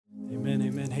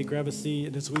Amen. Hey, grab a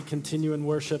seat as we continue in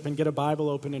worship and get a Bible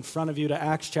open in front of you to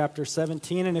Acts chapter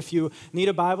 17. And if you need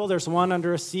a Bible, there's one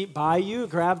under a seat by you.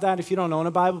 Grab that. If you don't own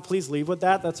a Bible, please leave with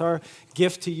that. That's our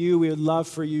gift to you. We would love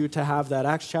for you to have that.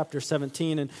 Acts chapter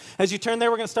 17. And as you turn there,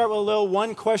 we're going to start with a little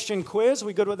one-question quiz.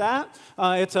 We good with that?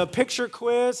 It's a picture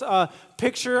quiz.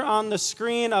 Picture on the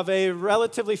screen of a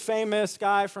relatively famous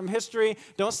guy from history.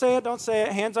 Don't say it, don't say it.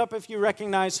 Hands up if you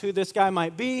recognize who this guy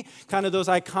might be. Kind of those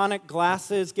iconic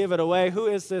glasses give it away. Who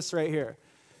is this right here?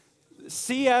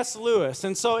 C.S. Lewis.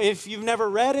 And so if you've never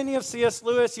read any of C.S.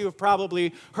 Lewis, you have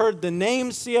probably heard the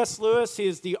name C.S. Lewis. He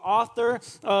is the author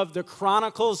of the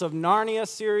Chronicles of Narnia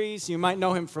series. You might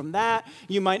know him from that.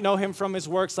 You might know him from his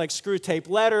works like Screwtape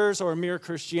Letters or Mere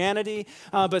Christianity.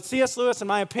 But C.S. Lewis, in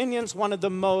my opinion, is one of the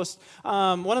most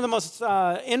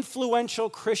influential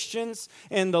Christians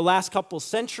in the last couple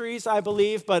centuries, I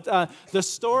believe. But the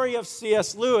story of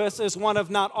C.S. Lewis is one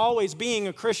of not always being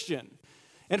a Christian.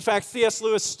 In fact, C.S.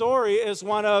 Lewis' story is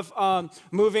one of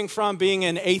moving from being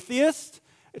an atheist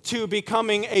to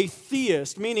becoming a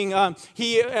theist, meaning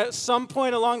he, at some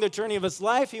point along the journey of his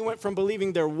life, he went from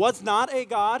believing there was not a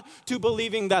God to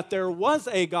believing that there was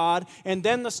a God. And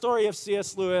then the story of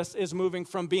C.S. Lewis is moving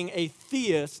from being a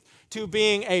theist to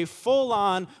being a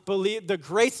full-on, the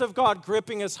grace of God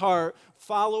gripping his heart,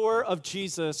 follower of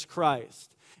Jesus Christ.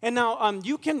 And now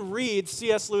you can read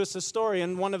C.S. Lewis's story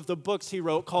in one of the books he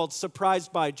wrote called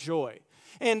Surprised by Joy.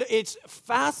 And it's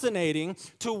fascinating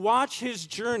to watch his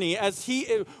journey as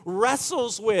he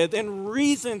wrestles with and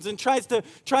reasons and tries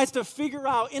to figure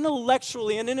out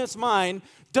intellectually and in his mind,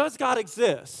 does God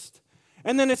exist?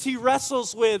 And then as he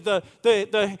wrestles with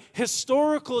the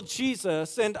historical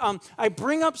Jesus, and I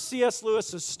bring up C.S.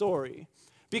 Lewis's story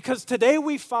because today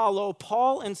we follow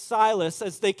Paul and Silas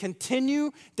as they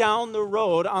continue down the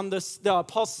road on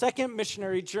Paul's second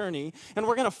missionary journey. And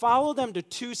we're going to follow them to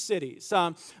two cities.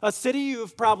 A city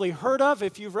you've probably heard of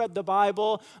if you've read the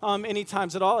Bible any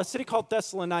times at all, a city called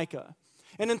Thessalonica.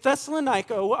 And in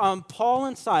Thessalonica, Paul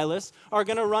and Silas are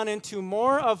going to run into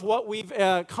more of what we've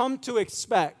come to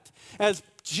expect. As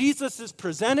Jesus is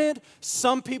presented,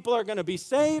 some people are going to be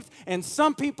saved, and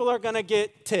some people are going to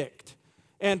get ticked.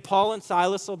 And Paul and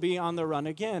Silas will be on the run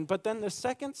again. But then the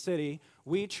second city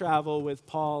we travel with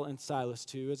Paul and Silas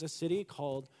to is a city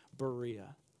called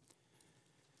Berea.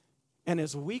 And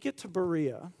as we get to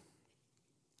Berea,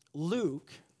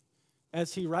 Luke,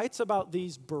 as he writes about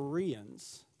these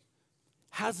Bereans,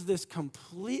 has this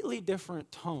completely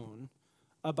different tone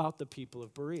about the people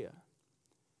of Berea.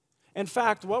 In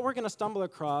fact, what we're going to stumble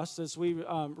across as we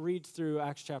read through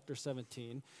Acts chapter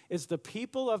 17 is the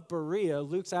people of Berea,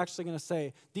 Luke's actually going to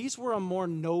say, these were a more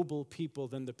noble people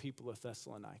than the people of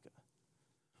Thessalonica.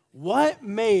 What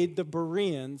made the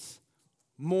Bereans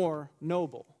more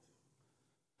noble?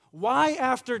 Why,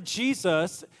 after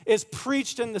Jesus is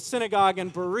preached in the synagogue in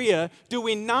Berea, do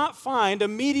we not find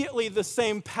immediately the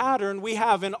same pattern we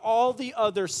have in all the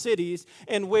other cities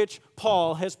in which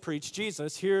Paul has preached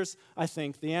Jesus? Here's, I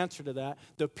think, the answer to that.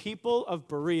 The people of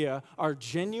Berea are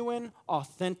genuine,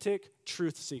 authentic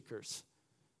truth seekers.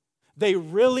 They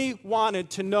really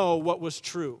wanted to know what was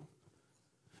true.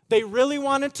 They really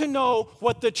wanted to know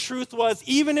what the truth was,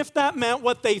 even if that meant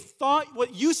what they thought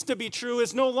what used to be true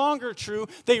is no longer true.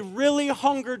 They really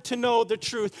hungered to know the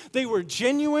truth. They were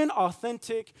genuine,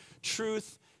 authentic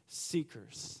truth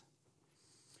seekers.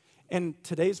 And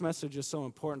today's message is so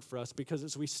important for us because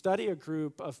as we study a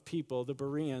group of people, the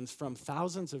Bereans, from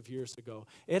thousands of years ago,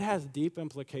 it has deep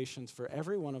implications for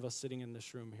every one of us sitting in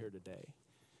this room here today.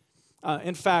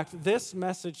 In fact, this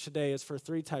message today is for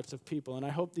three types of people, and I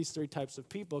hope these three types of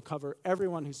people cover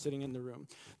everyone who's sitting in the room.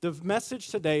 The message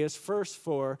today is first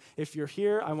for, if you're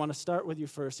here, I want to start with you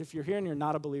first. If you're here and you're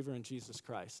not a believer in Jesus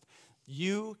Christ,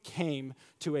 you came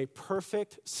to a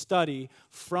perfect study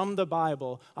from the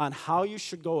Bible on how you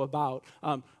should go about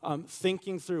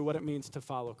thinking through what it means to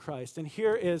follow Christ. And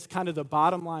here is kind of the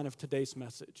bottom line of today's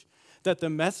message, that the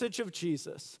message of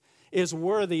Jesus is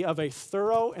worthy of a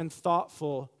thorough and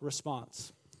thoughtful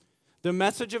response. The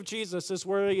message of Jesus is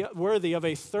worthy of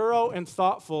a thorough and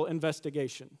thoughtful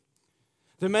investigation.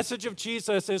 The message of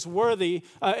Jesus is worthy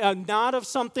not of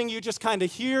something you just kind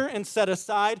of hear and set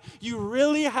aside. You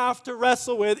really have to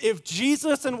wrestle with, if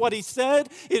Jesus and what he said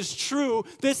is true,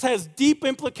 this has deep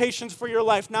implications for your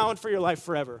life now and for your life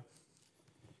forever.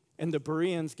 And the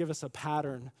Bereans give us a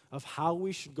pattern of how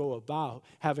we should go about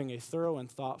having a thorough and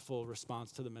thoughtful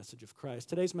response to the message of Christ.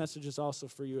 Today's message is also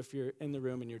for you if you're in the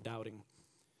room and you're doubting.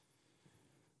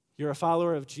 You're a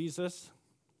follower of Jesus,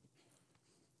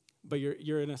 but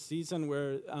you're in a season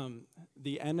where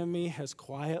the enemy has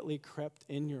quietly crept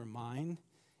in your mind,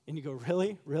 and you go,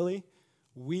 really?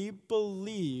 We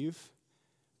believe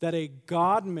that a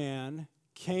God-man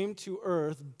came to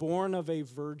earth born of a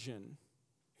virgin.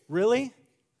 Really?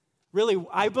 Really,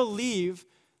 I believe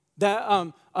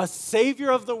that a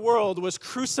Savior of the world was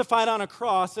crucified on a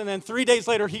cross, and then 3 days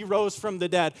later he rose from the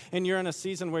dead, and you're in a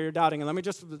season where you're doubting. And let me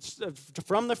just,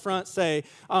 from the front, say,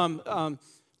 I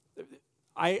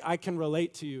can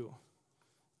relate to you.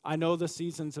 I know the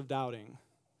seasons of doubting.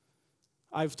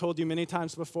 I've told you many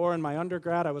times before, in my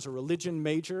undergrad, I was a religion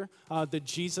major. The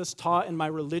Jesus taught in my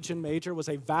religion major was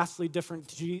a vastly different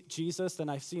Jesus than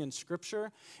I see in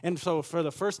Scripture. And so for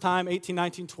the first time, 18,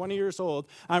 19, 20 years old,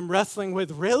 I'm wrestling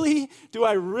with, really? Do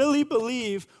I really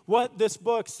believe what this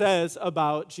book says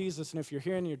about Jesus? And if you're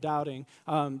here and you're doubting,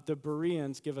 the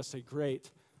Bereans give us a great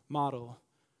model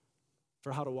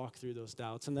for how to walk through those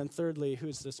doubts. And then thirdly,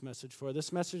 who's this message for?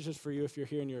 This message is for you if you're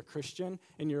here and you're a Christian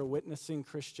and you're a witnessing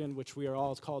Christian, which we are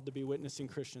all called to be witnessing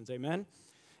Christians. Amen?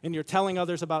 And you're telling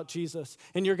others about Jesus,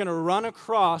 and you're going to run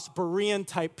across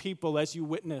Berean-type people as you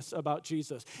witness about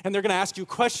Jesus. And they're going to ask you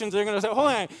questions. They're going to say, hold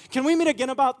on, can we meet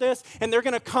again about this? And they're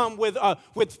going to come with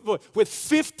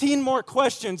 15 more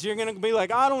questions. You're going to be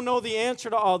like, I don't know the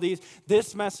answer to all these.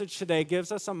 This message today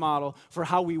gives us a model for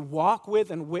how we walk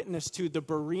with and witness to the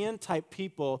Berean-type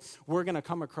people we're going to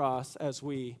come across as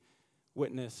we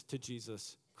witness to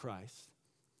Jesus Christ.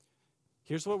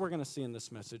 Here's what we're going to see in this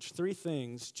message. 3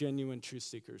 things genuine truth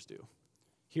seekers do.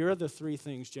 Here are the 3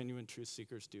 things genuine truth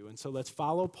seekers do. And so let's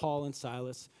follow Paul and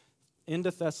Silas into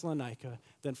Thessalonica,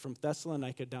 then from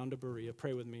Thessalonica down to Berea.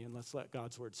 Pray with me and let's let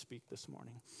God's word speak this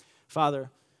morning. Father,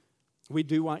 we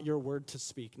do want your word to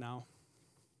speak now.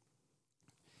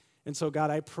 And so God,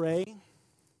 I pray,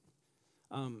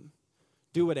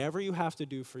 do whatever you have to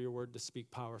do for your word to speak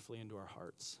powerfully into our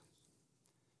hearts.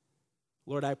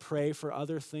 Lord, I pray for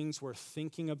other things we're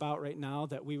thinking about right now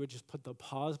that we would just put the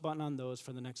pause button on those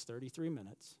for the next 33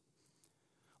 minutes.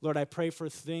 Lord, I pray for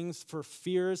things, for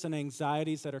fears and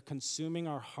anxieties that are consuming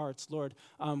our hearts. Lord,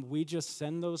 we just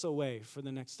send those away for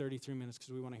the next 33 minutes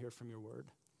because we want to hear from your word.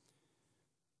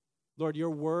 Lord, your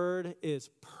word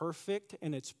is perfect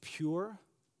and it's pure.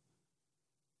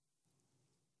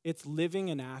 It's living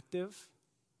and active.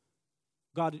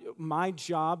 God, my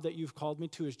job that you've called me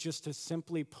to is just to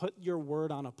simply put your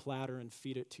word on a platter and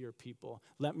feed it to your people.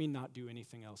 Let me not do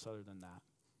anything else other than that.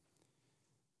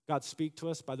 God, speak to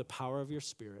us by the power of your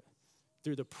Spirit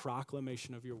through the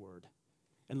proclamation of your word.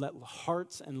 And let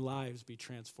hearts and lives be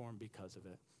transformed because of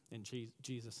it. In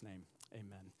Jesus' name,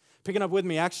 amen. Picking up with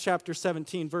me, Acts chapter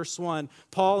 17, verse 1.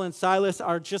 Paul and Silas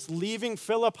are just leaving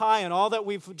Philippi, and all that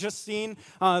we've just seen,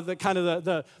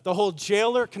 the whole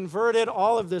jailer converted,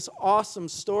 all of this awesome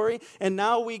story. And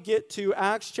now we get to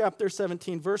Acts chapter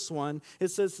 17, verse 1. It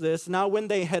says this, now when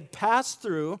they had passed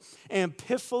through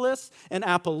Amphipolis and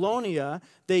Apollonia,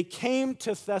 they came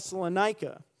to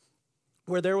Thessalonica,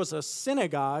 where there was a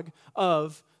synagogue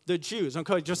of the Jews.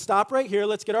 Okay, just stop right here.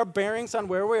 Let's get our bearings on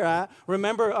where we're at.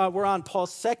 Remember, we're on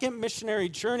Paul's second missionary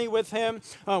journey with him.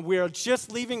 We are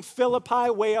just leaving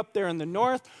Philippi way up there in the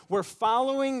north. We're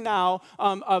following now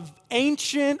an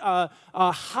ancient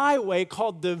highway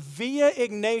called the Via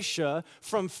Egnatia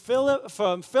from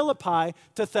Philippi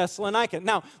to Thessalonica.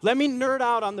 Now, let me nerd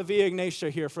out on the Via Egnatia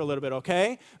here for a little bit,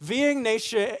 okay? Via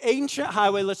Egnatia, ancient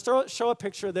highway. Let's show a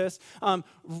picture of this.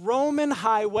 Roman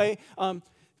highway,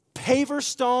 paver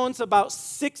stones about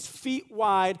 6 feet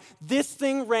wide. This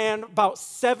thing ran about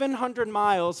 700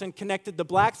 miles and connected the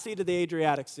Black Sea to the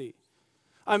Adriatic Sea.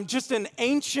 Just an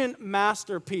ancient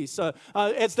masterpiece.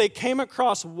 As they came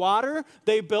across water,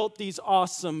 they built these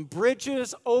awesome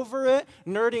bridges over it,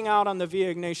 nerding out on the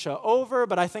Via Egnatia over,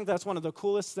 but I think that's one of the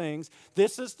coolest things.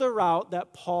 This is the route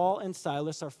that Paul and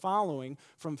Silas are following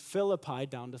from Philippi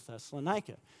down to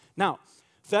Thessalonica. Now,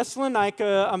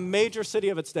 Thessalonica, a major city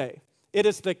of its day. It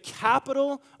is the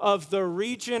capital of the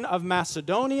region of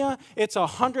Macedonia. It's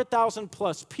 100,000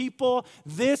 plus people.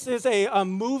 This is a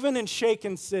moving and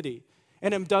shaking city.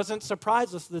 And it doesn't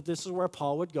surprise us that this is where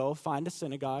Paul would go, find a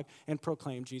synagogue, and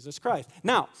proclaim Jesus Christ.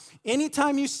 Now,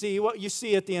 anytime you see what you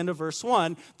see at the end of verse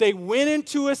 1, they went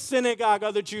into a synagogue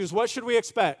of the Jews. What should we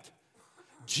expect?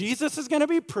 Jesus is going to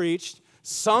be preached.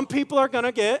 Some people are going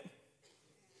to get,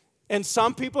 and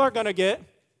some people are going to get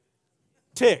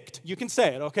ticked. You can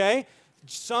say it, okay?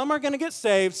 Some are going to get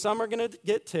saved, some are going to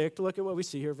get ticked. Look at what we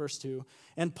see here, verse 2.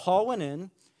 And Paul went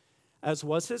in, as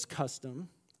was his custom,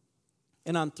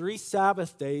 and on 3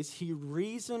 Sabbath days he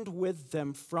reasoned with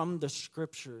them from the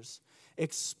Scriptures,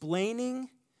 explaining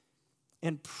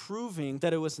and proving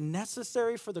that it was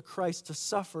necessary for the Christ to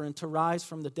suffer and to rise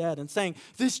from the dead, and saying,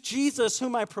 this Jesus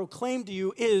whom I proclaim to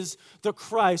you is the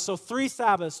Christ. So 3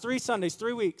 Sabbaths, 3 Sundays,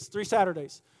 3 weeks, 3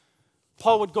 Saturdays.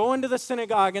 Paul would go into the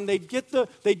synagogue and they'd get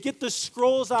the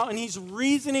scrolls out and he's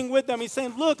reasoning with them. He's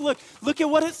saying, look at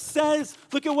what it says.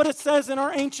 Look at what it says in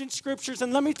our ancient scriptures.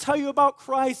 And let me tell you about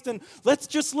Christ. And let's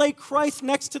just lay Christ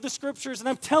next to the scriptures. And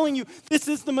I'm telling you, this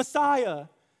is the Messiah.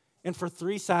 And for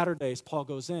 3 Saturdays, Paul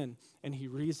goes in and he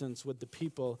reasons with the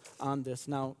people on this.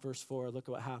 Now, verse 4, look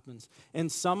at what happens.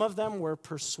 And some of them were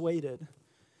persuaded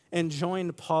and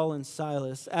joined Paul and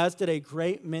Silas, as did a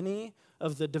great many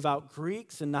of the devout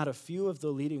Greeks and not a few of the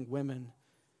leading women.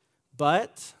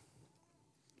 But,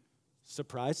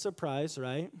 surprise, surprise,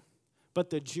 right? But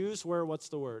the Jews were, what's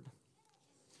the word?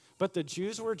 But the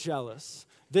Jews were jealous.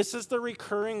 This is the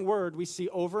recurring word we see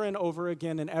over and over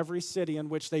again in every city in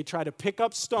which they try to pick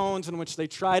up stones, in which they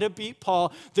try to beat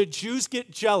Paul. The Jews get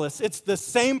jealous. It's the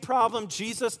same problem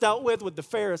Jesus dealt with the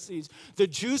Pharisees. The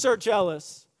Jews are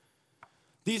jealous.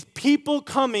 These people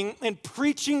coming and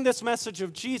preaching this message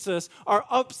of Jesus are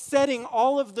upsetting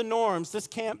all of the norms. This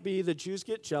can't be. The Jews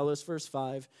get jealous, verse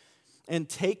 5, and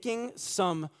taking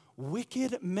some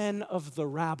wicked men of the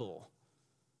rabble.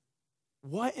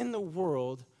 What in the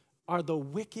world are the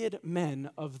wicked men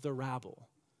of the rabble?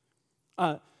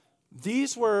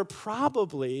 These were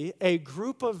probably a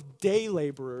group of day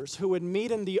laborers who would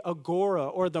meet in the agora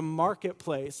or the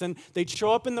marketplace, and they'd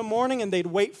show up in the morning and they'd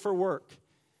wait for work.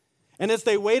 And as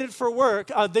they waited for work,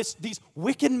 these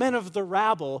wicked men of the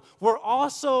rabble were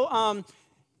also,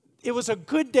 it was a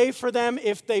good day for them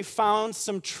if they found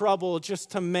some trouble just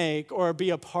to make or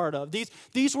be a part of.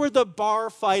 These were the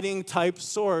bar fighting type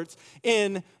sorts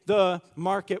in the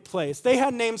marketplace. They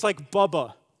had names like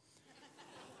Bubba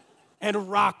and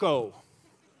Rocco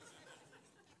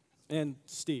and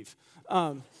Steve.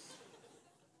 And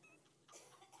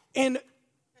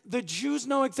the Jews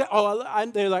know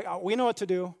exactly, they're like, we know what to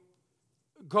do.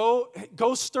 Go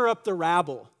stir up the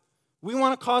rabble. We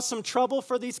want to cause some trouble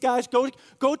for these guys.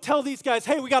 Go tell these guys,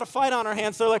 hey, we got a fight on our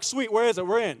hands. They're like, sweet, where is it?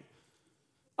 We're in.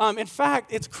 In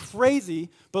fact, it's crazy.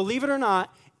 Believe it or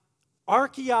not,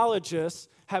 archaeologists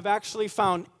have actually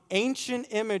found ancient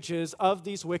images of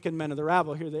these wicked men of the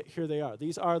rabble. Here they are.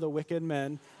 These are the wicked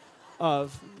men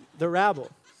of the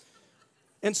rabble.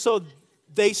 And so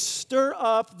they stir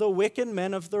up the wicked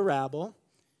men of the rabble.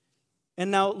 And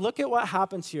now look at what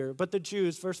happens here. But the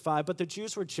Jews, verse 5, but the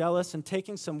Jews were jealous, and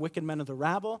taking some wicked men of the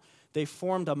rabble, they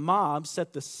formed a mob,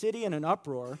 set the city in an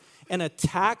uproar, and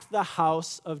attacked the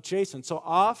house of Jason. So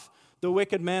off the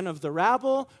wicked men of the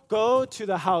rabble go to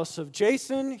the house of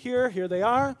Jason. Here they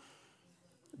are.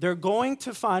 They're going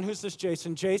to find, who's this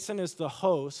Jason? Jason is the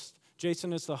host.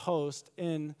 Jason is the host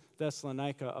in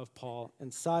Thessalonica of Paul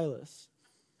and Silas.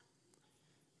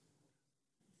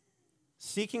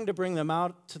 Seeking to bring them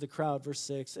out to the crowd, verse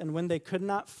 6, and when they could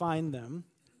not find them,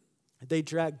 they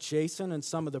dragged Jason and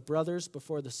some of the brothers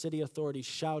before the city authorities,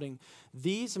 shouting,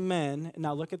 these men,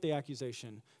 now look at the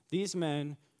accusation, these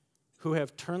men who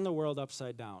have turned the world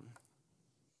upside down.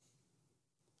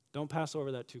 Don't pass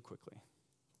over that too quickly.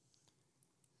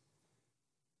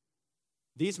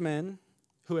 These men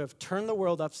who have turned the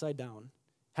world upside down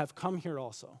have come here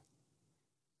also.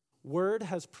 Word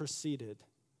has preceded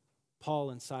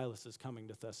Paul and Silas is coming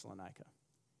to Thessalonica.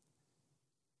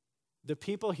 The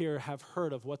people here have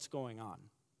heard of what's going on.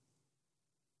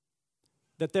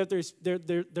 That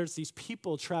there's these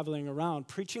people traveling around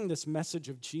preaching this message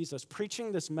of Jesus,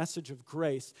 preaching this message of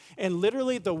grace. And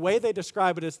literally the way they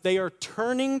describe it is they are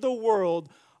turning the world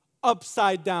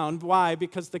upside down. Why?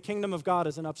 Because the kingdom of God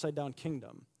is an upside down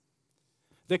kingdom.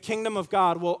 The kingdom of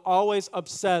God will always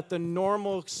upset the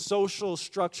normal social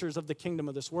structures of the kingdom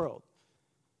of this world.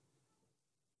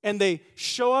 And they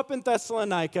show up in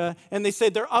Thessalonica, and they say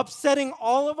they're upsetting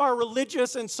all of our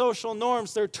religious and social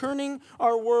norms. They're turning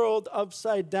our world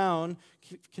upside down.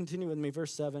 Continue with me,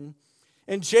 verse 7.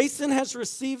 And Jason has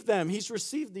received them. He's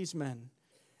received these men.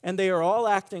 And they are all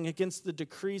acting against the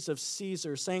decrees of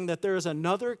Caesar, saying that there is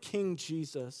another King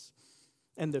Jesus.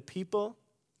 And the people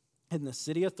and the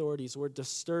city authorities were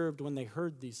disturbed when they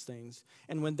heard these things.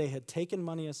 And when they had taken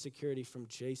money as security from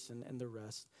Jason and the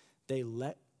rest, they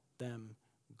let them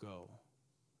go.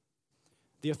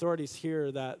 The authorities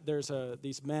hear that there's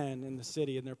these men in the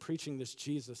city and they're preaching this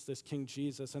Jesus, this King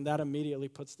Jesus, and that immediately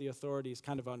puts the authorities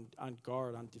kind of on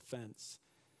guard, on defense.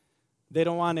 They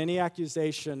don't want any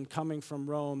accusation coming from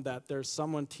Rome that there's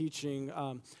someone teaching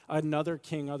another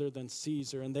king other than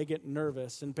Caesar, and they get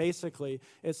nervous. And basically,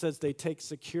 it says they take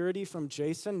security from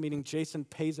Jason, meaning Jason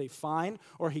pays a fine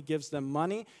or he gives them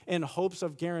money in hopes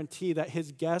of guarantee that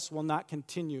his guests will not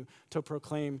continue to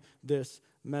proclaim this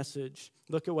message.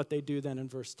 Look at what they do then in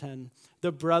verse 10.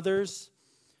 The brothers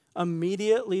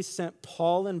immediately sent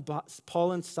Paul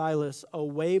and Silas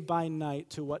away by night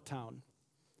to what town?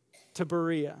 to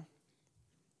Berea.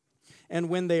 And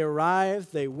when they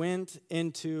arrived, they went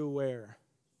into where?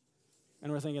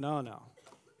 And we're thinking, oh no.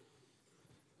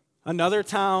 Another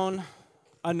town,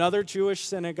 another Jewish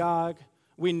synagogue.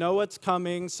 We know what's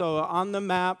coming. So on the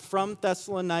map from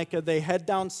Thessalonica, they head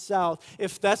down south.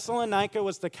 If Thessalonica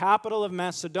was the capital of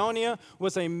Macedonia,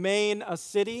 was a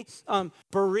city,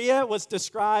 Berea was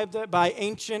described by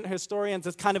ancient historians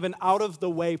as kind of an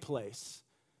out-of-the-way place.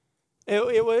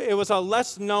 It was a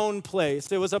less known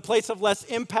place. It was a place of less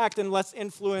impact and less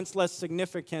influence, less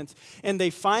significance. And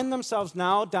they find themselves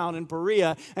now down in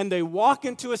Berea, and they walk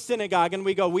into a synagogue, and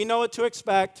we go, we know what to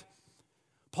expect.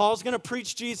 Paul's going to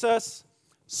preach Jesus.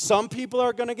 Some people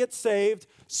are going to get saved.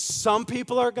 Some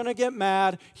people are going to get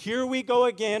mad. Here we go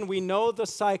again. We know the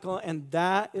cycle, and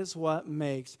that is what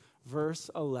makes verse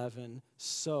 11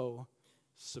 so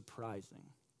surprising.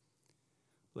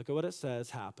 Look at what it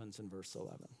says happens in verse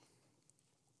 11.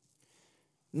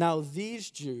 Now, these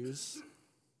Jews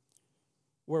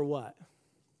were what?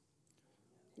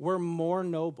 Were more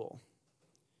noble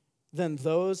than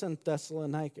those in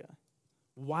Thessalonica.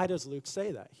 Why does Luke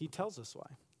say that? He tells us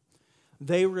why.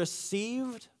 They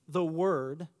received the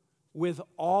word with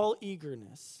all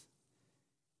eagerness,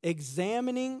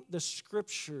 examining the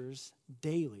scriptures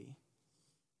daily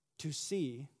to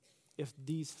see if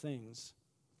these things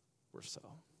were so.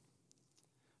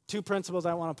 Two principles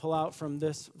I want to pull out from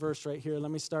this verse right here.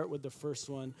 Let me start with the first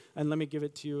one, and let me give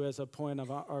it to you as a point of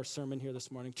our sermon here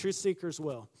this morning. Truth seekers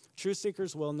will. Truth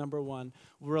seekers will, number one,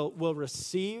 will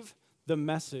receive the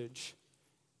message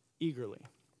eagerly.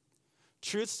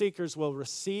 Truth seekers will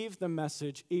receive the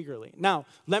message eagerly. Now,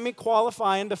 let me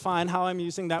qualify and define how I'm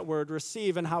using that word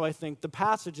receive and how I think the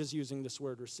passage is using this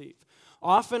word receive.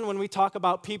 Often when we talk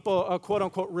about people, quote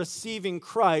unquote, receiving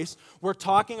Christ, we're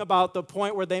talking about the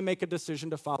point where they make a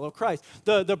decision to follow Christ.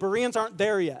 The Bereans aren't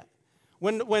there yet.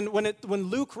 When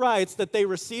Luke writes that they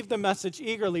received the message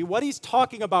eagerly, what he's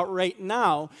talking about right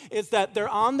now is that they're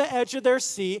on the edge of their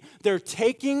seat, they're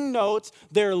taking notes,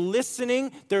 they're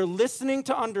listening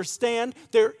to understand,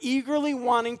 they're eagerly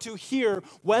wanting to hear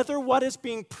whether what is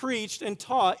being preached and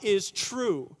taught is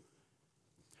true.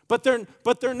 But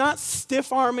they're not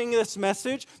stiff-arming this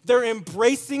message. They're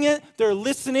embracing it. They're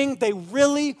listening. They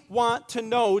really want to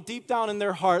know deep down in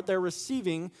their heart. They're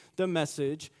receiving the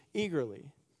message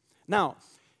eagerly. Now,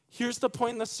 here's the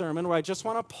point in the sermon where I just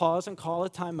want to pause and call a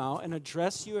timeout and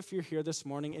address you if you're here this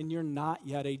morning and you're not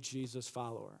yet a Jesus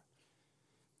follower.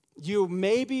 You're in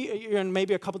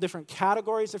maybe a couple different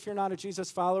categories if you're not a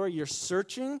Jesus follower. You're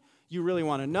searching. You really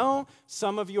want to know.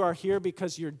 Some of you are here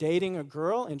because you're dating a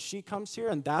girl and she comes here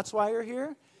and that's why you're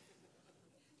here.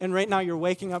 And right now you're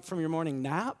waking up from your morning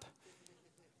nap.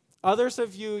 Others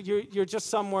of you, you're just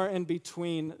somewhere in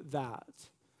between that.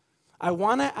 I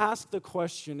want to ask the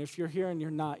question, if you're here and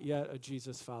you're not yet a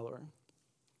Jesus follower,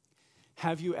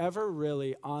 have you ever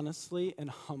really honestly and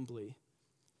humbly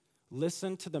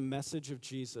listened to the message of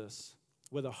Jesus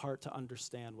with a heart to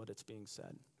understand what it's being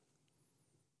said?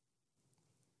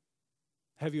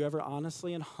 Have you ever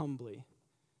honestly and humbly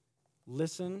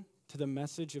listened to the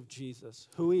message of Jesus,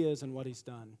 who he is and what he's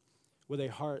done, with a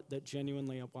heart that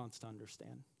genuinely wants to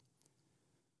understand?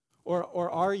 Or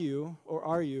are you,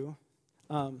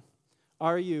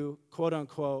 quote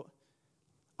unquote,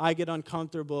 I get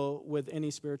uncomfortable with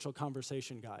any spiritual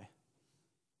conversation guy?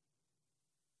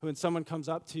 When someone comes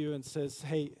up to you and says,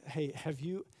 hey,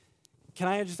 can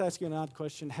I just ask you an odd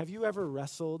question? Have you ever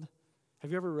wrestled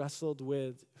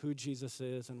with who Jesus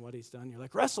is and what he's done? You're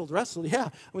like, wrestled, yeah.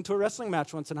 I went to a wrestling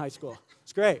match once in high school.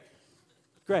 It's great.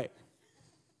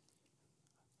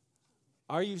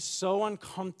 Are you so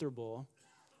uncomfortable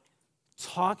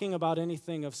talking about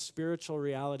anything of spiritual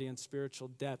reality and spiritual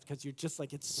depth because you're just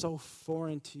like, it's so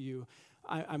foreign to you?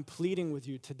 I'm pleading with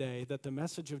you today that the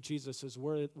message of Jesus is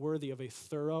worthy of a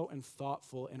thorough and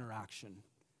thoughtful interaction.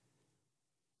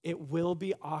 It will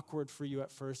be awkward for you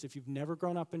at first if you've never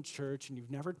grown up in church and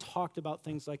you've never talked about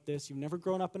things like this. You've never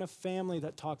grown up in a family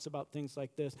that talks about things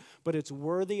like this. But it's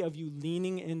worthy of you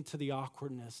leaning into the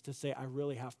awkwardness to say, I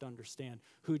really have to understand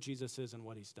who Jesus is and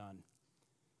what he's done.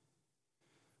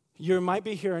 You might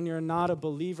be here and you're not a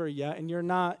believer yet, and you're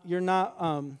not.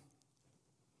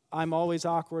 I'm always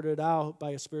awkwarded out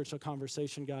by a spiritual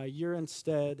conversation guy. You're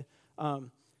instead,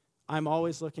 I'm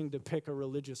always looking to pick a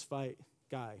religious fight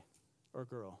guy or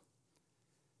girl.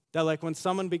 That like when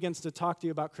someone begins to talk to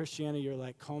you about Christianity, you're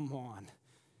like, come on,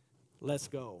 let's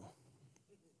go.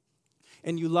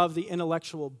 And you love the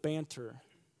intellectual banter.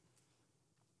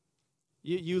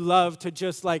 You love to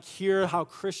just like hear how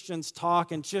Christians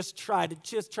talk and just try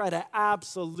to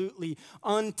absolutely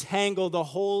untangle the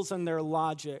holes in their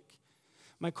logic.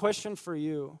 My question for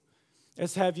you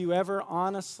is, have you ever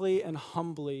honestly and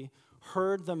humbly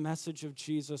heard the message of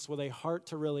Jesus with a heart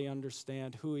to really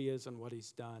understand who he is and what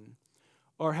he's done?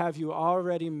 Or have you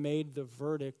already made the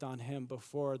verdict on him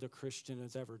before the Christian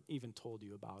has ever even told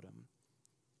you about him?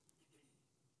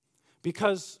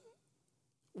 Because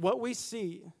what we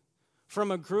see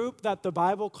from a group that the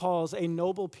Bible calls a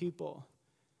noble people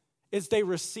is they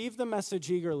receive the message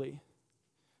eagerly.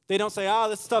 They don't say,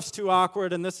 this stuff's too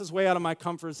awkward and this is way out of my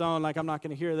comfort zone, like I'm not going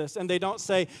to hear this. And they don't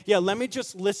say, let me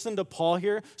just listen to Paul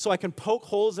here so I can poke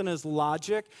holes in his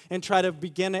logic and try to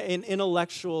begin an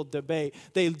intellectual debate.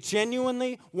 They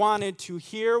genuinely wanted to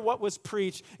hear what was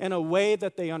preached in a way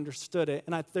that they understood it.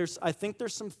 And I think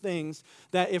there's some things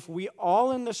that if we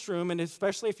all in this room, and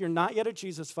especially if you're not yet a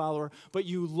Jesus follower, but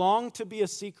you long to be a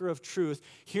seeker of truth,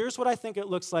 here's what I think it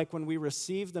looks like when we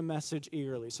receive the message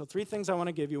eagerly. So 3 things I want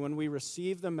to give you when we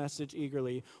receive the message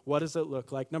eagerly. What does it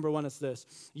look like? Number 1 is this: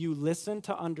 you listen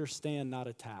to understand, not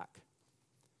attack.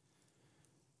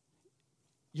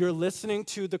 You're listening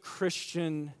to the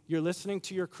Christian, you're listening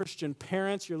to your Christian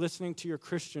parents, you're listening to your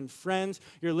Christian friends,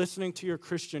 you're listening to your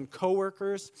Christian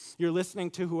coworkers, you're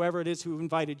listening to whoever it is who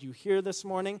invited you here this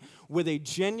morning with a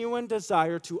genuine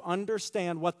desire to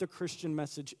understand what the Christian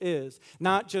message is,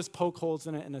 not just poke holes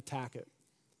in it and attack it.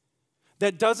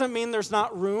 That doesn't mean there's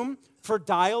not room for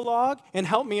dialogue and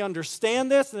help me understand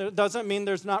this. It doesn't mean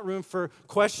there's not room for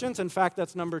questions. In fact,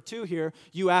 that's number 2 here.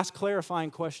 You ask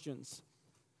clarifying questions.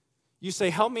 You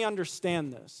say, help me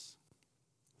understand this.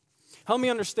 Help me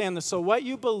understand this. So what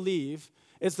you believe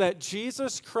is that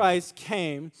Jesus Christ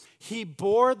came, he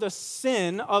bore the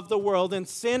sin of the world, and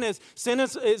sin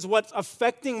is what's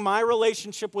affecting my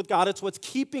relationship with God. It's what's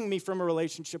keeping me from a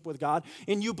relationship with God.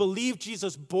 And you believe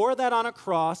Jesus bore that on a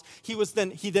cross. He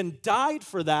then died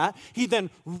for that. He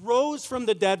then rose from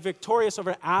the dead victorious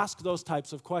over. Ask those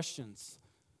types of questions.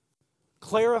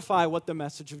 Clarify what the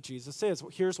message of Jesus is.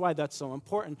 Here's why that's so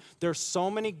important. There's so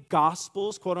many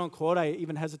gospels, quote unquote, I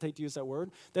even hesitate to use that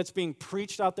word, that's being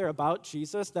preached out there about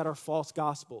Jesus that are false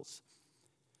gospels.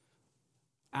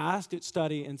 Ask it,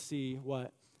 study, and see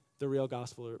what the real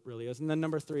gospel really is. And then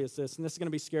number 3 is this, and this is going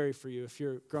to be scary for you if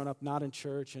you're grown up not in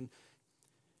church and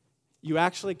you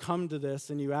actually come to this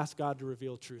and you ask God to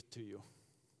reveal truth to you.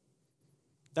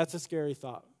 That's a scary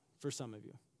thought for some of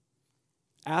you.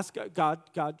 Ask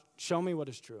God, show me what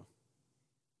is true.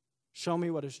 Show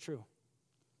me what is true.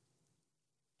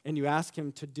 And you ask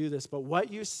him to do this. But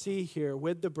what you see here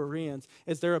with the Bereans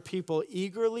is there are people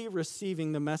eagerly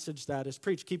receiving the message that is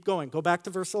preached. Keep going. Go back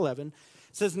to verse 11.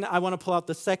 It says, I want to pull out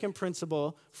the second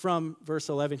principle from verse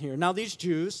 11 here. Now these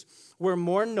Jews were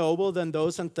more noble than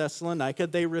those in Thessalonica.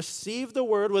 They received the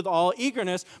word with all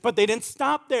eagerness, but they didn't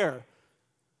stop there.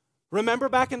 Remember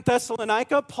back in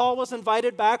Thessalonica, Paul was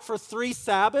invited back for 3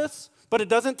 Sabbaths, but it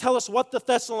doesn't tell us what the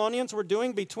Thessalonians were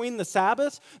doing between the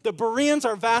Sabbaths. The Bereans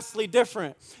are vastly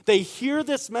different. They hear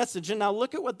this message, and now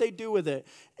look at what they do with it.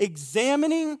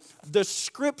 Examining the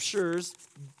scriptures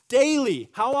daily.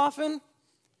 How often?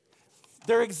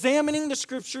 They're examining the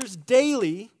scriptures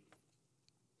daily.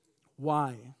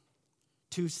 Why?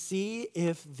 To see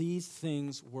if these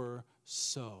things were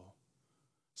so.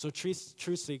 So truth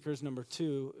seekers, number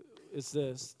 2, is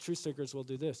this. Truth seekers will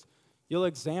do this. You'll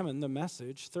examine the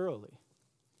message thoroughly.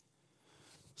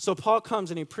 So Paul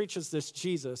comes and he preaches this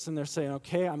Jesus, and they're saying,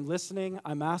 okay, I'm listening,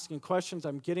 I'm asking questions,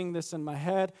 I'm getting this in my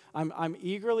head, I'm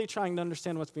eagerly trying to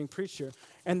understand what's being preached here.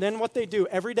 And then what they do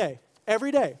every day,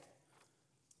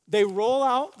 they roll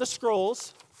out the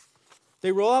scrolls,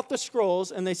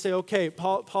 and they say, okay,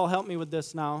 Paul, help me with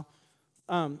this now.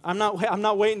 I'm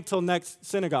not waiting until next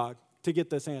synagogue to get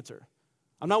this answer.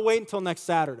 I'm not waiting until next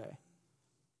Saturday.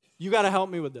 You got to help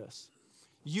me with this.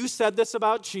 You said this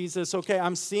about Jesus. Okay,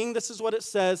 I'm seeing this is what it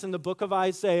says in the book of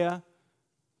Isaiah.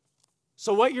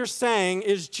 So what you're saying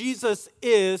is Jesus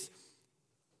is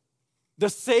the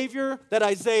Savior that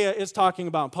Isaiah is talking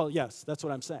about. Paul, yes, that's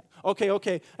what I'm saying.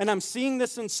 Okay. And I'm seeing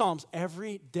this in Psalms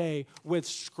every day with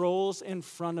scrolls in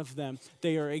front of them.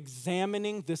 They are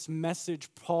examining this message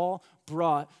Paul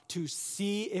brought to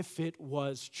see if it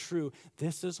was true.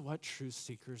 This is what truth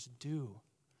seekers do.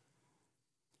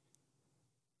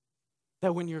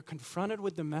 That when you're confronted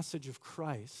with the message of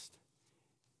Christ,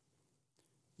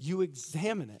 you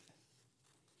examine it.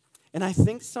 And I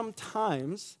think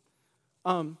sometimes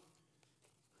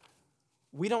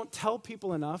we don't tell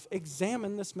people enough,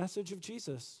 examine this message of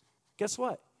Jesus. Guess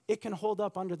what? It can hold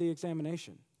up under the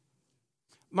examination.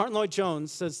 Martin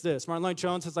Lloyd-Jones says this. Martin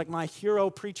Lloyd-Jones is like my hero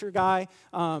preacher guy,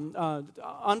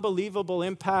 unbelievable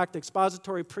impact,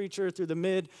 expository preacher through the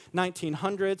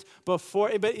mid-1900s.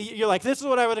 But you're like, this is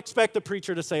what I would expect a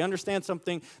preacher to say. Understand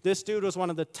something? This dude was one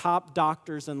of the top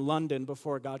doctors in London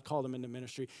before God called him into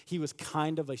ministry. He was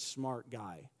kind of a smart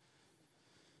guy.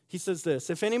 He says this,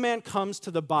 if any man comes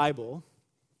to the Bible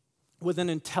with an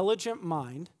intelligent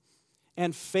mind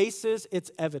and faces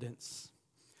its evidence,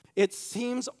 it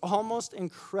seems almost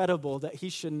incredible that he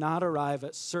should not arrive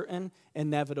at certain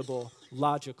inevitable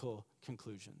logical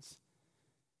conclusions.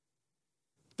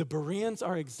 The Bereans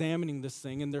are examining this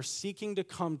thing, and they're seeking to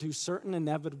come to certain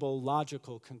inevitable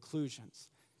logical conclusions.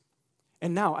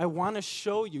 And now I want to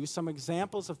show you some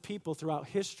examples of people throughout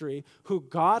history who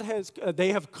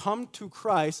they have come to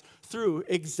Christ through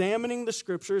examining the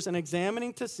scriptures and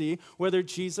examining to see whether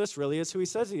Jesus really is who he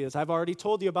says he is. I've already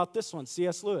told you about this one,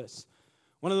 C.S. Lewis.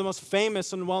 One of the most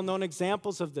famous and well-known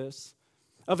examples of this,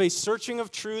 of a searching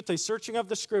of truth, a searching of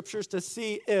the scriptures to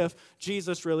see if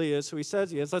Jesus really is who he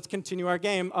says he is. Let's continue our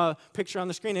game. Picture on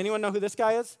the screen. Anyone know who this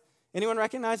guy is? Anyone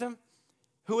recognize him?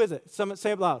 Who is it? Someone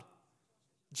say it loud.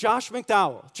 Josh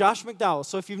McDowell. Josh McDowell.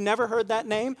 So if you've never heard that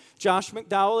name, Josh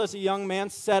McDowell as a young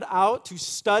man set out to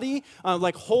study,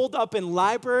 holed up in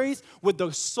libraries with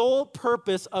the sole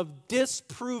purpose of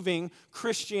disproving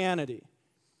Christianity.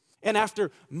 And after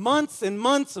months and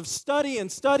months of study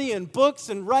and books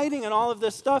and writing and all of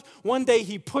this stuff, one day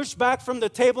he pushed back from the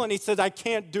table and he said, I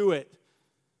can't do it.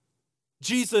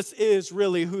 Jesus is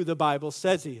really who the Bible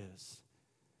says he is.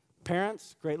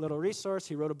 Parents, great little resource.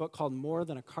 He wrote a book called More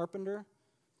Than a Carpenter.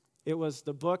 It was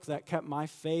the book that kept my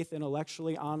faith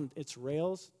intellectually on its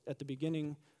rails at the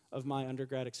beginning of my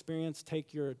undergrad experience.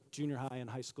 Take your junior high and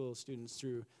high school students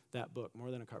through that book, More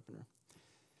Than a Carpenter.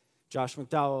 Josh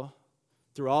McDowell,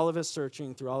 through all of his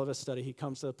searching, through all of his study, he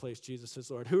comes to the place, Jesus is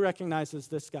Lord. Who recognizes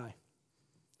this guy?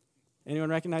 Anyone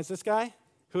recognize this guy?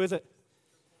 Who is it?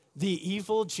 The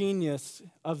evil genius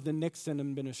of the Nixon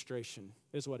administration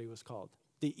is what he was called.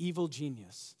 The evil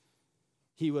genius.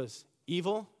 He was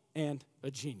evil and a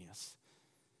genius.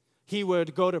 He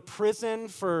would go to prison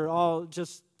for all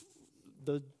just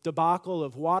the debacle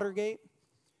of Watergate.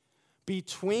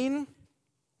 Between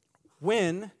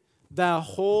when the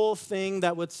whole thing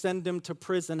that would send him to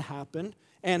prison happened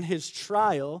and his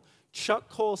trial, Chuck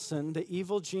Colson, the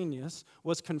evil genius,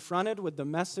 was confronted with the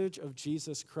message of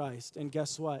Jesus Christ. And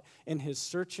guess what? In his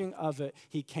searching of it,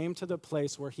 he came to the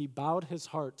place where he bowed his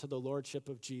heart to the lordship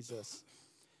of Jesus.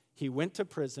 He went to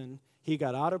prison, he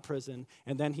got out of prison,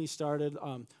 and then he started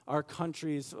our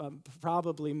country's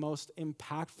probably most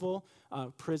impactful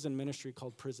prison ministry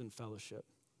called Prison Fellowship.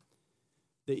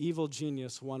 The evil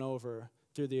genius won over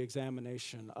through the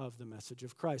examination of the message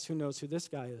of Christ. Who knows who this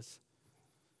guy is?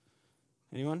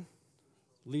 Anyone?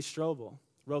 Lee Strobel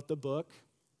wrote the book,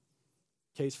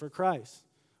 Case for Christ,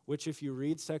 which if you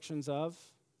read sections of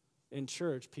in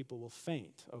church, people will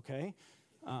faint, okay?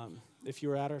 If you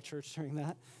were at our church during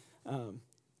that.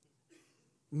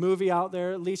 Movie out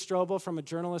there, Lee Strobel, from a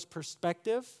journalist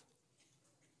perspective,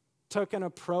 took an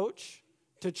approach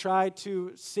to try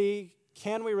to see,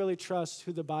 can we really trust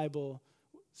who the Bible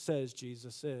says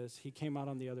Jesus is? He came out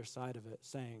on the other side of it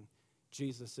saying,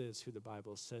 Jesus is who the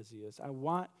Bible says he is. I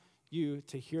want you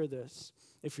to hear this.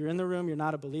 If you're in the room, you're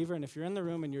not a believer, and if you're in the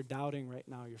room and you're doubting right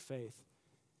now your faith,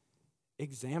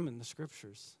 examine the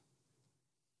scriptures.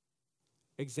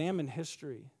 Examine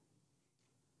history.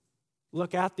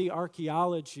 Look at the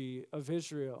archaeology of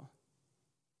Israel.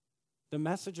 The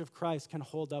message of Christ can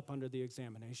hold up under the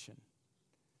examination.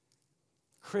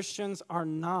 Christians are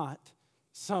not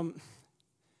some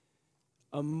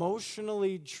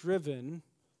emotionally driven,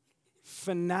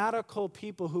 fanatical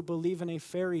people who believe in a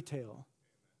fairy tale.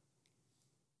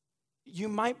 You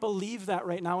might believe that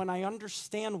right now, and I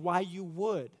understand why you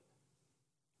would.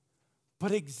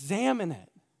 But examine it.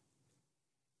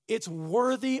 It's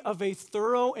worthy of a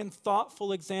thorough and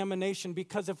thoughtful examination,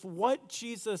 because if what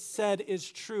Jesus said is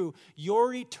true,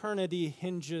 your eternity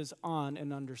hinges on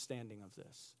an understanding of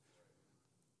this.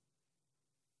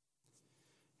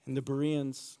 And the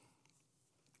Bereans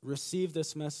receive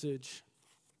this message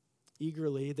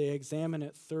eagerly. They examine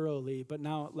it thoroughly. But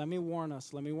now, let me warn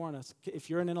us. If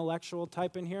you're an intellectual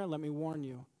type in here, let me warn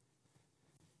you.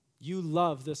 You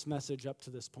love this message up to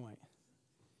this point.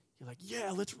 You're like,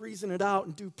 yeah, let's reason it out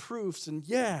and do proofs, and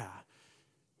yeah.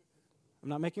 I'm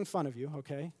not making fun of you,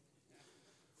 okay?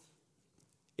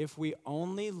 If we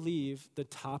only leave the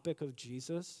topic of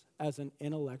Jesus as an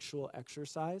intellectual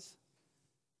exercise,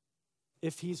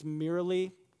 if he's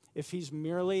merely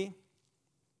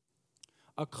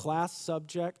a class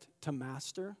subject to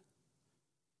master,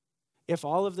 if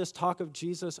all of this talk of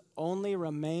Jesus only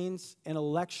remains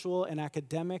intellectual and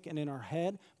academic and in our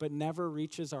head, but never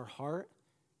reaches our heart,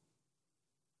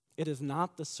 it is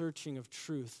not the searching of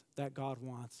truth that God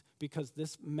wants, because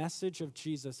this message of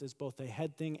Jesus is both a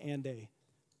head thing and a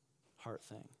heart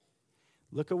thing.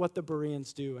 Look at what the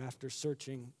Bereans do after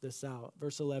searching this out.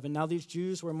 Verse 11, now these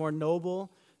Jews were more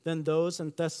noble than those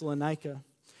in Thessalonica.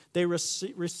 They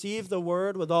received the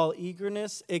word with all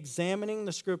eagerness, examining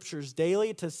the scriptures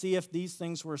daily to see if these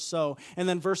things were so. And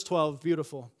then verse 12,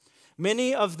 beautiful.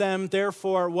 Many of them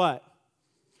therefore what?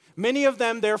 Many of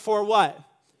them therefore what?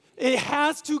 It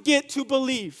has to get to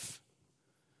belief.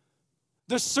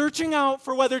 The searching out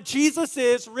for whether Jesus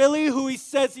is really who he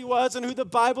says he was and who the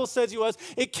Bible says he was,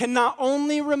 it cannot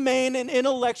only remain an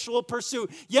intellectual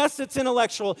pursuit. Yes, it's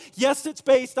intellectual. Yes, it's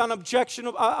based on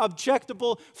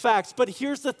objectable facts. But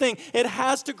here's the thing. It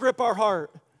has to grip our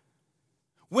heart.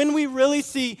 When we really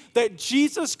see that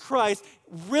Jesus Christ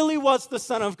really was the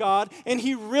Son of God, and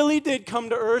he really did come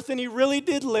to earth, and he really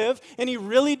did live, and he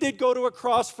really did go to a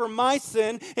cross for my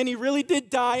sin, and he really did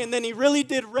die, and then he really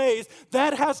did raise,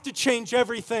 that has to change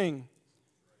everything.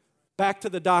 Back to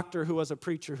the doctor who was a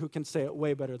preacher who can say it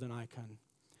way better than I can.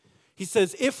 He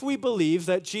says, if we believe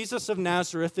that Jesus of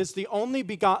Nazareth is the only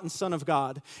begotten Son of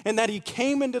God, and that he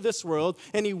came into this world,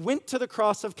 and he went to the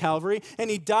cross of Calvary,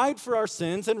 and he died for our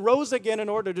sins, and rose again in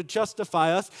order to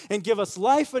justify us, and give us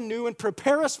life anew, and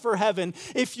prepare us for heaven,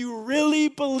 if you really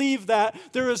believe that,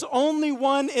 there is only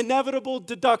one inevitable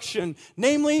deduction,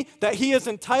 namely, that he is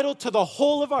entitled to the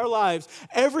whole of our lives,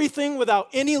 everything without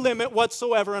any limit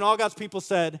whatsoever. And all God's people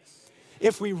said,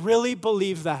 if we really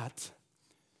believe that,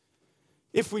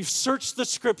 if we've searched the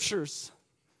scriptures,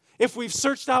 if we've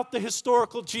searched out the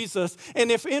historical Jesus, and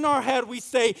if in our head we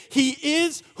say he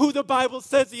is who the Bible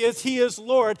says he is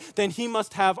Lord, then he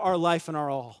must have our life and our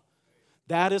all.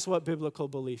 That is what biblical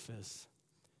belief is.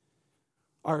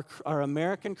 Our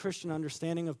American Christian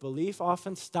understanding of belief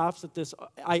often stops at this,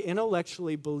 I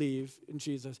intellectually believe in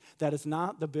Jesus. That is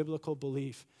not the biblical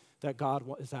belief that God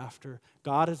is after.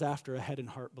 God is after a head and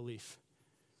heart belief.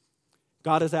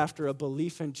 God is after a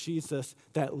belief in Jesus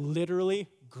that literally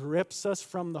grips us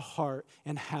from the heart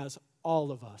and has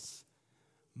all of us.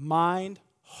 Mind,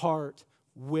 heart,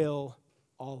 will,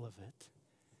 all of it.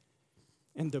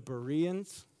 And the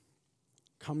Bereans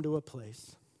come to a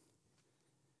place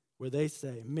where they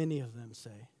say, many of them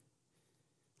say,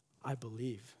 I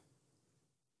believe.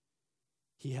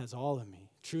 He has all of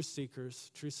me. Truth seekers,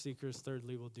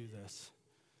 thirdly, will do this.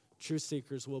 Truth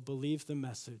seekers will believe the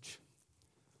message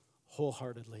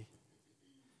wholeheartedly,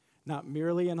 not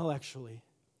merely intellectually.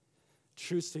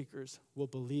 Truth seekers will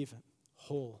believe it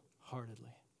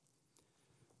wholeheartedly.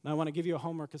 Now, I want to give you a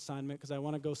homework assignment because I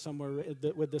want to go somewhere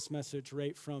with this message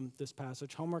right from this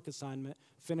passage. Homework assignment,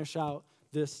 finish out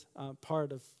this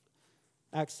part of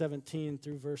Acts 17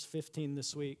 through verse 15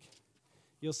 this week.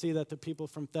 You'll see that the people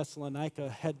from Thessalonica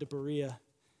head to Berea.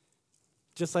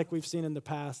 Just like we've seen in the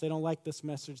past, they don't like this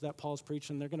message that Paul's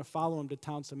preaching. They're going to follow him to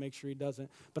town to make sure he doesn't.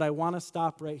 But I want to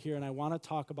stop right here, and I want to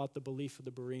talk about the belief of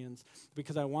the Bereans,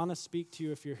 because I want to speak to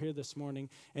you if you're here this morning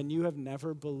and you have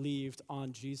never believed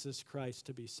on Jesus Christ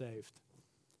to be saved.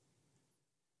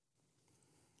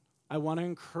 I want to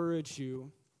encourage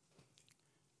you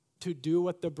to do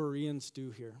what the Bereans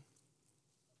do here.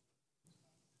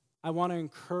 I want to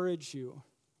encourage you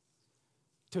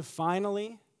to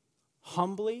finally,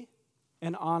 humbly,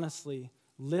 and honestly,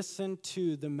 listen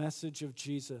to the message of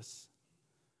Jesus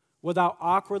without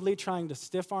awkwardly trying to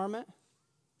stiff-arm it,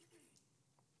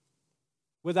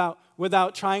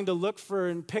 without trying to look for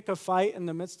and pick a fight in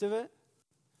the midst of it.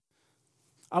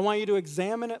 I want you to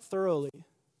examine it thoroughly.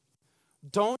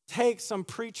 Don't take some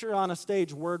preacher on a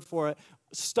stage word for it.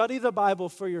 Study the Bible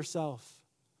for yourself.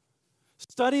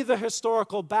 Study the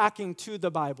historical backing to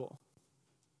the Bible.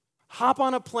 Hop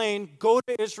on a plane, go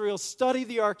to Israel, study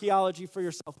the archaeology for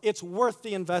yourself. It's worth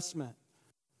the investment.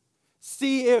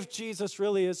 See if Jesus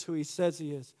really is who he says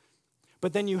he is.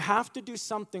 But then you have to do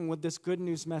something with this good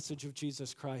news message of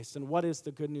Jesus Christ. And what is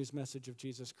the good news message of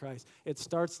Jesus Christ? It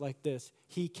starts like this.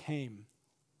 He came.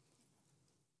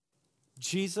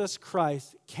 Jesus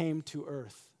Christ came to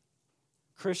earth.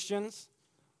 Christians,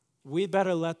 we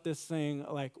better let this thing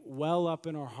well up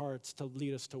in our hearts to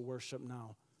lead us to worship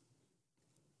now.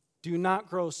 Do not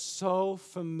grow so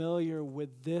familiar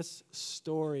with this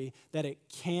story that it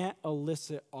can't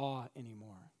elicit awe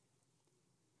anymore.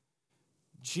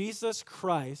 Jesus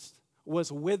Christ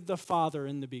was with the Father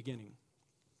in the beginning.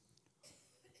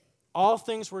 All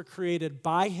things were created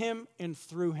by him and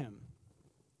through him.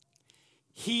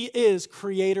 He is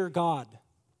Creator God.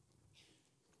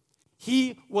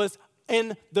 He was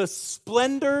in the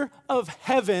splendor of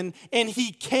heaven, and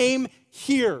he came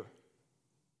here.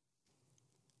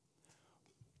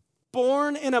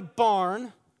 Born in a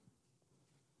barn,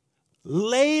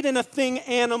 laid in a thing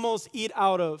animals eat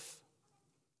out of.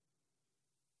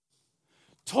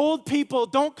 Told people,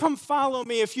 don't come follow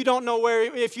me if you don't know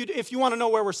if you want to know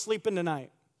where we're sleeping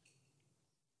tonight.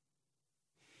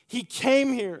 He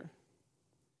came here,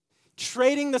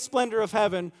 trading the splendor of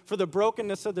heaven for the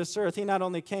brokenness of this earth. He not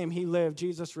only came, he lived.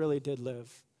 Jesus really did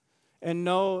live. And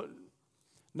no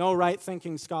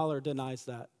right-thinking scholar denies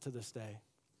that to this day.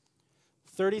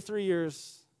 33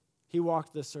 years he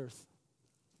walked this earth.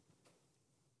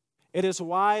 It is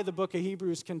why the book of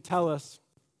Hebrews can tell us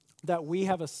that we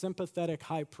have a sympathetic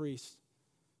high priest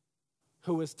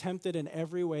who was tempted in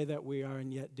every way that we are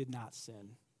and yet did not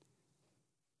sin.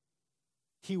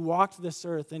 He walked this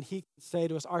earth, and he can say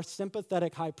to us, our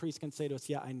sympathetic high priest can say to us,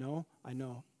 yeah, I know,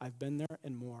 I've been there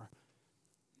and more.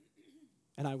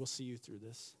 And I will see you through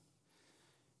this.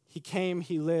 He came,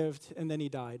 he lived, and then he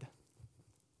died.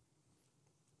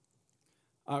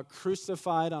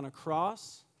 Crucified on a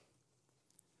cross,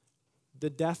 the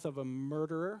death of a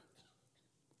murderer,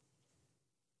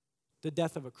 the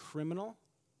death of a criminal.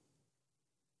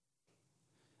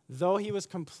 Though he was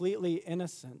completely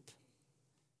innocent,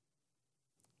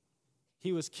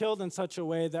 he was killed in such a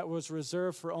way that was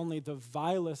reserved for only the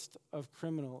vilest of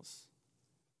criminals.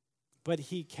 But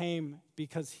he came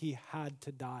because he had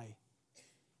to die.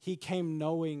 He came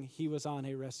knowing he was on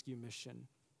a rescue mission.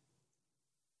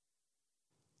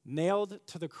 Nailed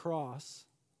to the cross,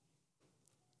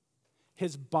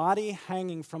 his body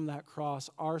hanging from that cross,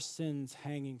 our sins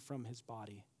hanging from his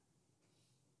body.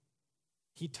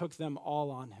 He took them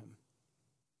all on him.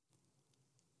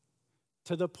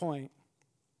 To the point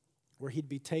where he'd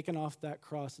be taken off that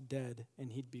cross dead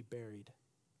and he'd be buried.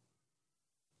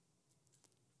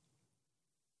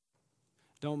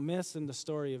 Don't miss in the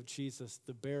story of Jesus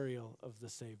the burial of the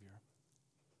Savior.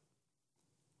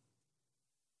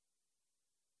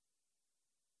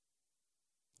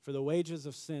 For the wages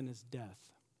of sin is death.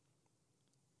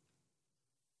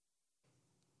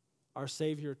 Our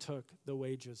Savior took the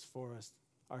wages for us.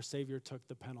 Our Savior took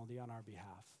the penalty on our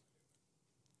behalf.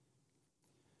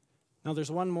 Now,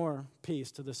 there's one more piece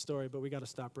to this story, but we got to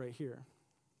stop right here.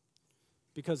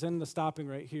 Because in the stopping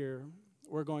right here,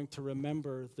 we're going to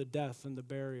remember the death and the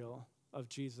burial of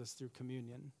Jesus through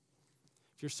communion.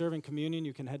 If you're serving communion,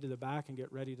 you can head to the back and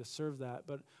get ready to serve that.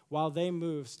 But while they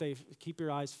move, keep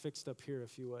your eyes fixed up here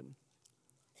if you would.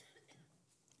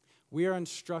 We are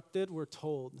instructed, we're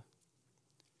told,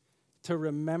 to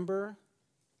remember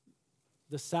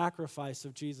the sacrifice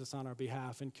of Jesus on our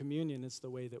behalf, and communion is the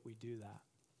way that we do that.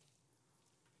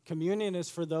 Communion is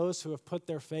for those who have put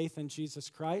their faith in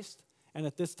Jesus Christ, and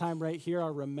at this time right here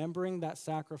are remembering that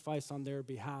sacrifice on their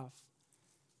behalf.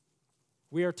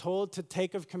 We are told to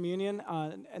take of communion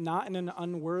not in an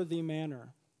unworthy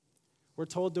manner. We're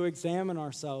told to examine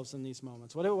ourselves in these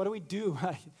moments. What do we do?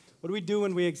 What do we do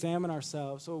when we examine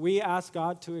ourselves? Well, we ask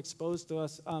God to expose to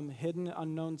us hidden,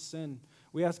 unknown sin.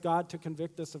 We ask God to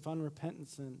convict us of unrepentant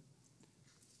sin.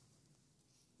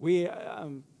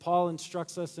 Paul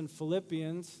instructs us in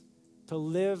Philippians to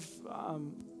live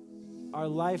our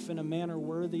life in a manner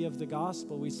worthy of the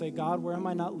gospel. We say, God, where am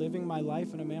I not living my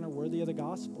life in a manner worthy of the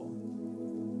gospel?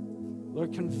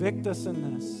 Lord, convict us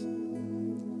in this.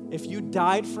 If you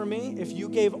died for me, if you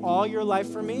gave all your life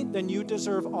for me, then you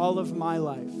deserve all of my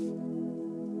life.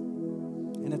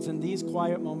 And it's in these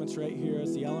quiet moments right here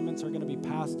as the elements are going to be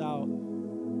passed out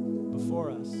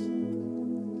before us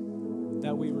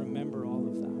that we remember all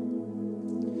of that.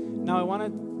 Now, I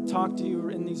want to talk to you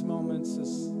in these moments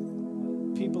as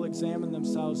people examine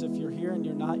themselves. If you're here and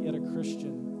you're not yet a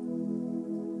Christian,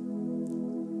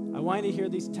 I want you to hear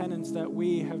these tenets that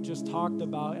we have just talked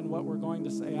about and what we're going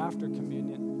to say after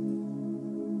communion.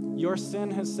 Your sin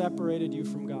has separated you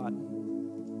from God.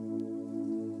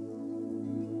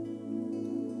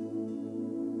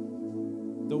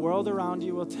 The world around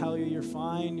you will tell you you're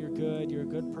fine, you're good, you're a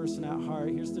good person at heart.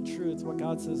 Here's the truth. What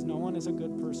God says, no one is a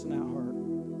good person at heart.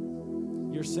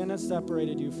 Your sin has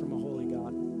separated you from a holy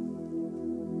God.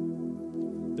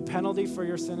 The penalty for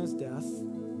your sin is death.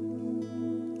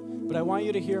 But I want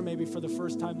you to hear maybe for the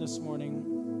first time this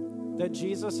morning that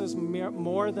Jesus is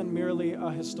more than merely a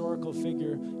historical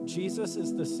figure. Jesus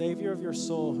is the Savior of your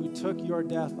soul who took your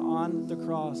death on the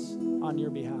cross on your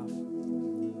behalf.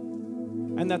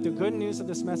 And that the good news of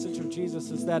this message of Jesus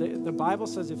is that the Bible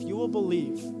says if you will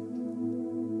believe,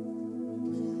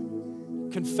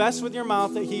 confess with your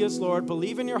mouth that he is Lord,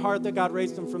 believe in your heart that God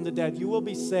raised him from the dead, you will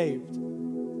be saved.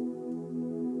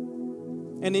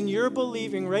 And in your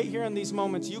believing right here in these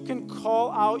moments, you can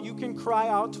call out, you can cry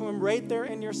out to him right there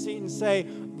in your seat and say,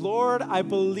 Lord, I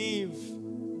believe.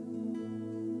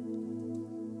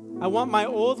 I want my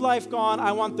old life gone.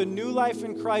 I want the new life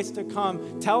in Christ to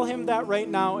come. Tell him that right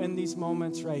now in these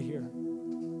moments right here.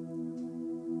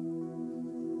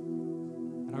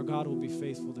 And our God will be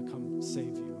faithful to come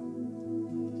save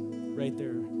you right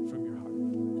there from your heart.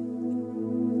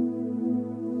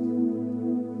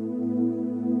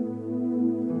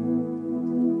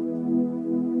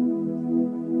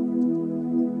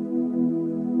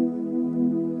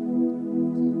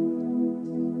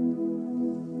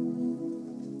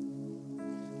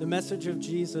 The message of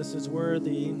Jesus is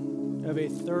worthy of a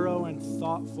thorough and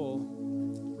thoughtful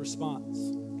response.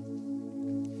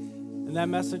 And that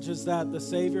message is that the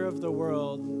Savior of the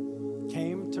world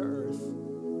came to earth.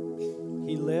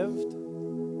 He lived,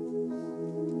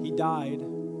 he died,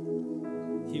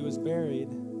 he was buried,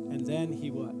 and then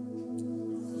he what?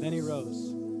 Then he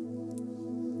rose.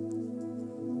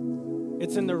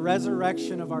 It's in the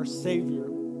resurrection of our Savior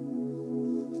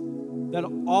that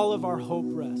all of our hope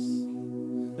rests.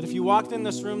 That if you walked in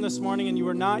this room this morning and you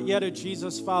are not yet a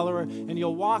Jesus follower, and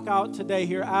you'll walk out today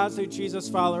here as a Jesus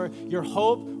follower, your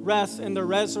hope rests in the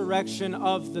resurrection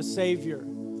of the Savior.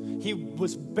 He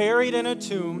was buried in a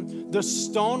tomb. The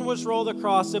stone was rolled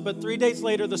across it, but 3 days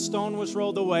later, the stone was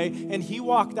rolled away, and he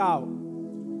walked out.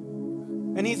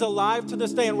 And he's alive to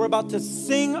this day, and we're about to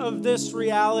sing of this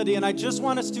reality. And I just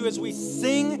want us to, as we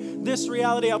sing this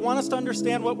reality, I want us to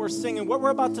understand what we're singing. What we're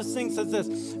about to sing says this: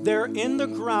 there in the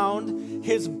ground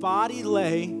his body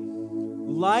lay,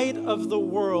 light of the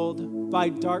world by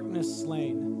darkness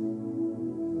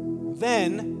slain.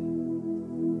 Then,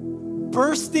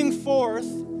 bursting forth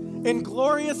in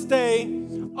glorious day,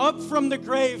 up from the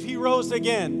grave he rose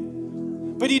again.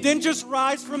 But he didn't just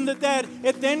rise from the dead.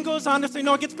 It then goes on to say,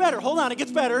 no, it gets better. Hold on, it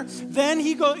gets better. Then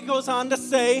he goes on to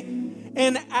say,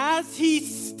 and as he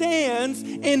stands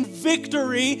in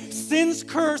victory, sin's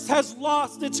curse has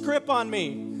lost its grip on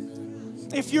me.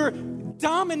 If you're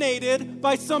dominated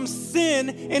by some sin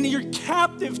and you're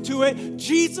captive to it,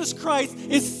 Jesus Christ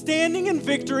is standing in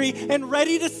victory and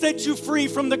ready to set you free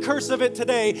from the curse of it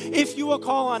today if you will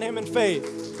call on him in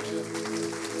faith.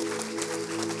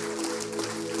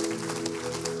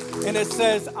 And it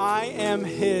says, I am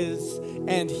his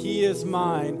and he is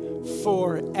mine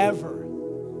forever.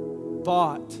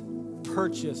 Bought,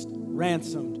 purchased,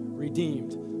 ransomed,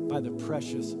 redeemed by the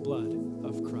precious blood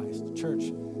of Christ. Church,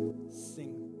 sing.